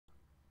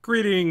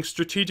Greetings,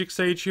 Strategic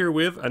Sage here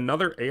with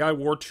another AI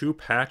War 2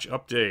 patch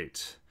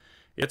update.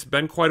 It's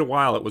been quite a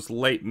while. It was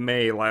late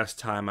May last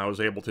time I was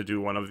able to do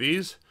one of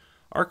these.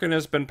 Arkan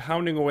has been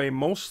pounding away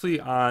mostly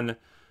on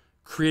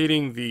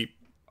creating the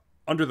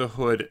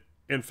under-the-hood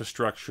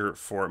infrastructure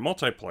for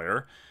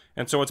multiplayer,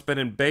 and so it's been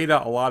in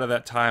beta a lot of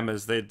that time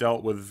as they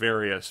dealt with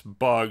various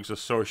bugs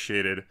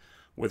associated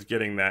with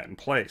getting that in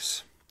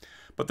place.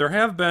 But there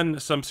have been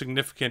some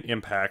significant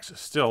impacts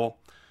still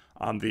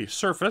on the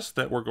surface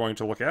that we're going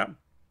to look at.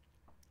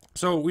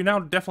 So we now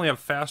definitely have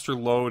faster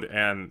load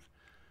and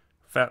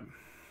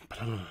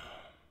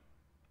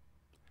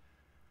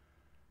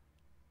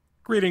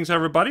Greetings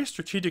everybody,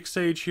 Strategic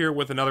Sage here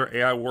with another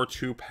AI War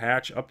 2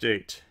 patch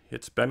update.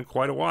 It's been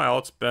quite a while.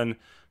 It's been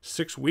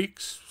 6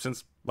 weeks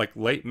since like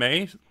late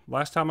May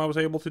last time I was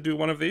able to do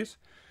one of these.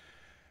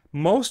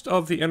 Most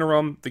of the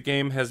interim, the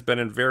game has been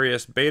in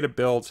various beta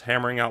builds,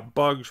 hammering out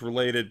bugs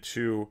related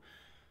to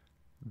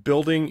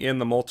building in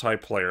the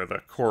multiplayer,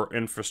 the core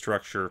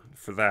infrastructure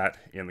for that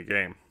in the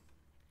game.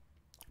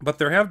 But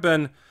there have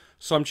been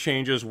some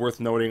changes worth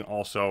noting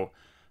also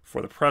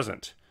for the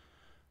present.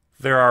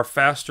 There are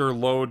faster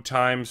load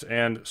times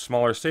and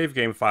smaller save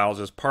game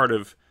files as part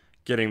of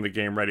getting the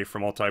game ready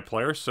for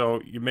multiplayer, so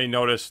you may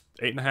notice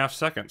 8.5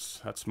 seconds.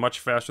 That's much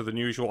faster than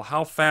usual.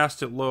 How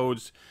fast it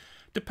loads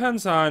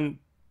depends on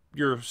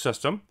your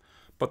system,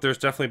 but there's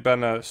definitely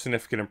been a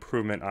significant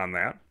improvement on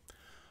that.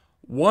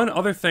 One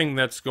other thing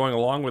that's going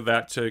along with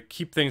that to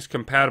keep things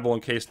compatible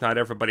in case not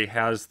everybody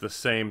has the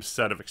same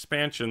set of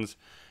expansions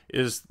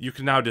is you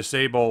can now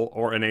disable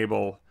or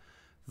enable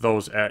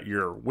those at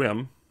your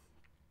whim.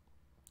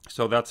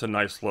 So that's a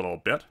nice little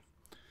bit.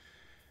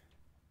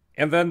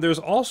 And then there's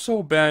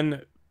also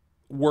been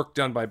work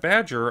done by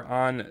Badger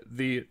on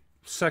the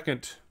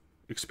second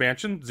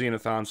expansion,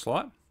 Zenith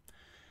Onslaught.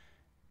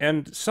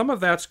 And some of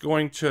that's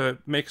going to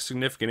make a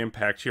significant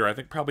impact here. I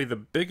think probably the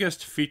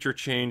biggest feature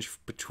change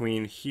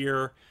between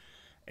here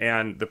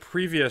and the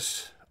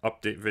previous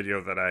update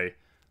video that I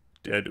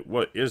did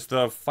is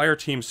the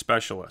Fireteam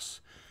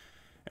Specialists.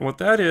 And what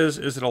that is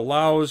it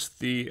allows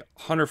the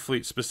Hunter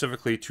fleet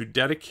specifically to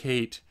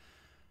dedicate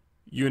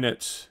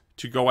units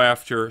to go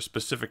after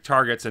specific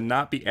targets and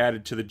not be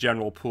added to the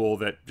general pool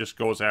that just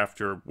goes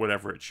after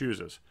whatever it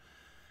chooses.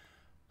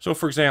 So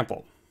for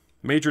example,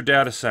 major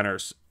data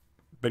centers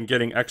been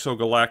getting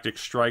exogalactic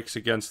strikes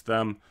against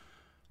them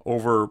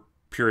over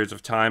periods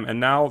of time, and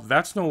now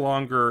that's no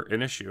longer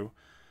an issue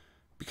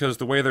because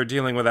the way they're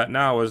dealing with that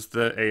now is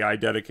the AI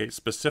dedicates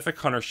specific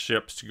hunter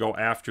ships to go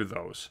after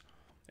those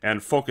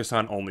and focus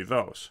on only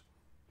those.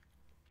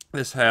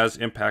 This has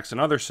impacts in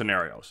other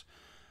scenarios.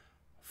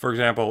 For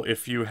example,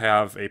 if you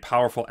have a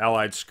powerful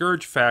allied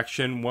Scourge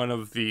faction, one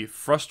of the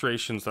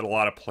frustrations that a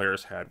lot of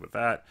players had with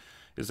that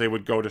is they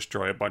would go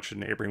destroy a bunch of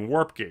neighboring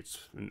warp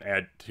gates and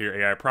add to your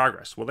AI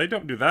progress. Well, they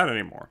don't do that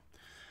anymore.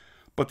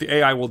 But the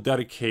AI will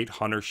dedicate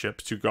hunter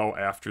ships to go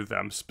after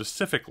them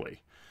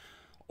specifically.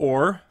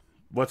 Or,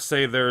 let's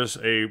say there's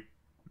a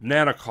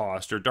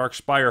Nanocost or Dark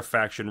Spire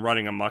faction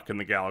running amok in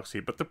the galaxy,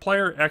 but the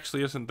player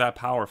actually isn't that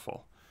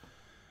powerful.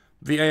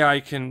 The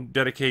AI can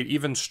dedicate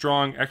even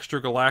strong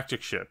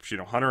extragalactic ships,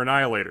 Hunter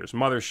Annihilators,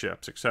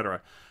 motherships,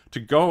 etc., to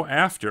go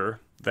after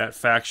that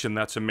faction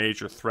that's a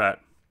major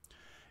threat.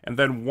 And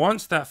then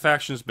once that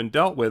faction's been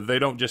dealt with, they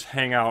don't just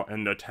hang out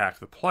and attack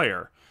the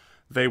player.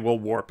 They will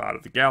warp out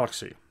of the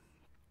galaxy.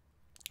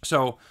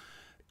 So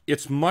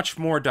it's much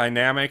more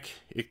dynamic,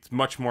 it's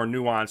much more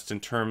nuanced in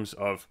terms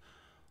of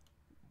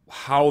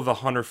how the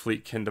Hunter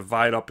fleet can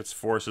divide up its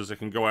forces. It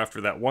can go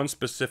after that one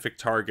specific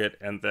target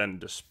and then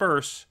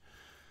disperse,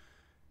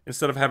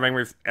 instead of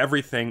having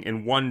everything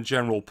in one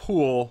general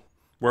pool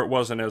where it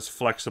wasn't as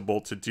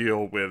flexible to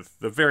deal with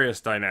the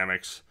various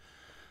dynamics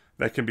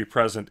that can be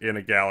present in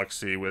a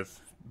galaxy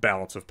with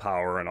balance of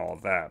power and all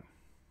of that.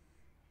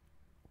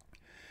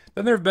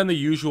 Then there have been the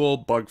usual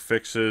bug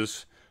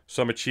fixes.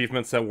 Some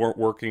achievements that weren't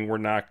working were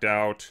knocked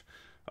out.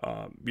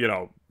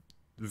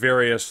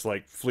 Various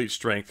like fleet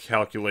strength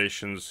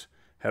calculations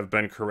have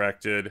been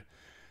corrected.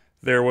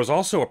 There was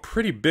also a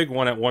pretty big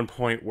one at one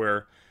point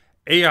where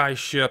AI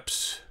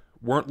ships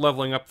weren't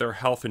leveling up their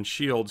health and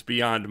shields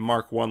beyond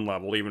Mark 1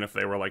 level, even if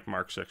they were like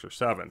Mark 6 or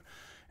 7.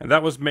 And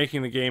that was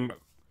making the game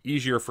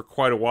easier for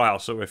quite a while.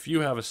 So if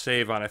you have a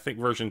save on, I think,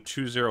 version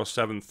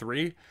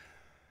 2073,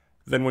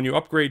 then when you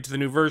upgrade to the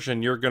new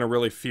version, you're going to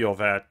really feel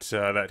that,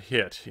 that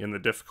hit in the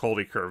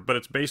difficulty curve. But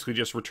it's basically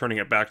just returning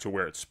it back to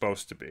where it's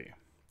supposed to be.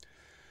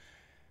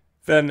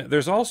 Then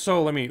there's also,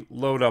 let me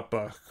load up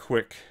a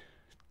quick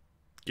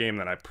game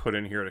that I put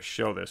in here to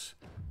show this.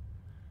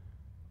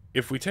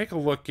 If we take a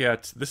look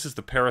at, this is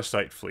the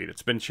Parasite fleet.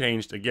 It's been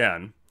changed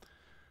again.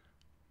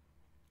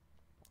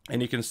 And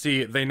you can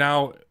see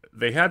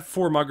they had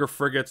 4 Mugger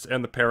frigates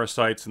and the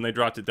Parasites, and they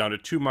dropped it down to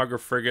 2 Mugger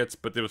frigates,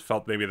 but it was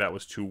felt maybe that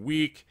was too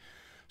weak.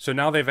 So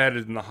now they've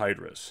added in the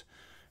Hydras.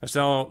 And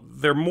so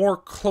they're more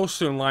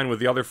closely in line with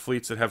the other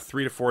fleets that have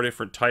 3 to 4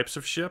 different types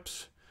of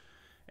ships.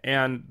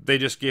 And they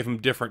just gave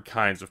them different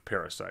kinds of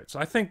Parasites. So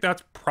I think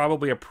that's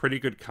probably a pretty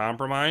good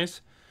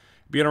compromise.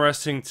 Be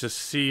interesting to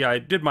see. I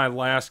did my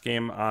last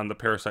game on the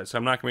Parasite, so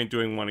I'm not going to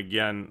be doing one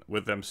again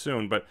with them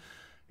soon, but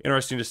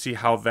interesting to see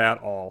how that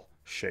all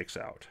shakes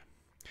out.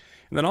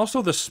 And then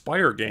also the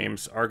Spire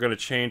games are going to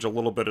change a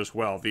little bit as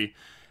well. The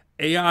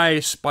AI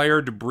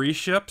Spire debris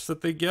ships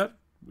that they get,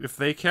 if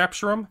they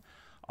capture them,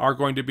 are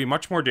going to be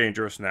much more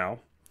dangerous now.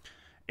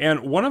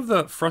 And one of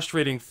the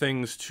frustrating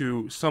things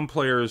to some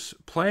players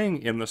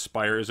playing in the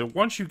Spire is that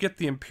once you get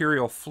the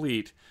Imperial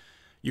fleet,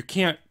 you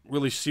can't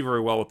really see very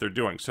well what they're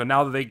doing. So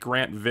now they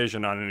grant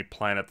vision on any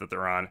planet that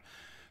they're on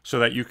so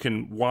that you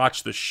can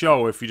watch the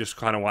show if you just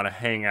kind of want to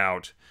hang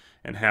out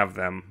and have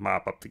them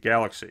mop up the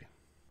galaxy.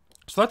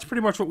 So that's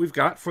pretty much what we've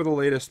got for the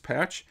latest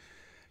patch,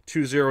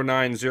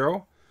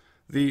 2090.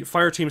 The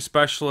Fireteam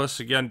Specialists,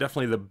 again,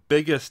 definitely the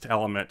biggest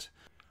element.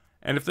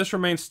 And if this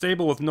remains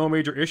stable with no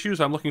major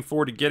issues, I'm looking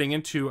forward to getting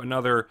into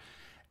another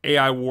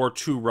AI War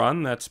 2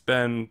 run that's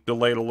been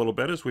delayed a little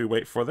bit as we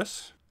wait for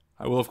this.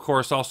 I will, of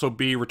course, also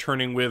be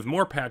returning with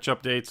more patch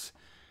updates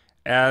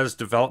as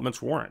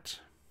developments warrant.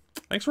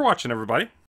 Thanks for watching, everybody.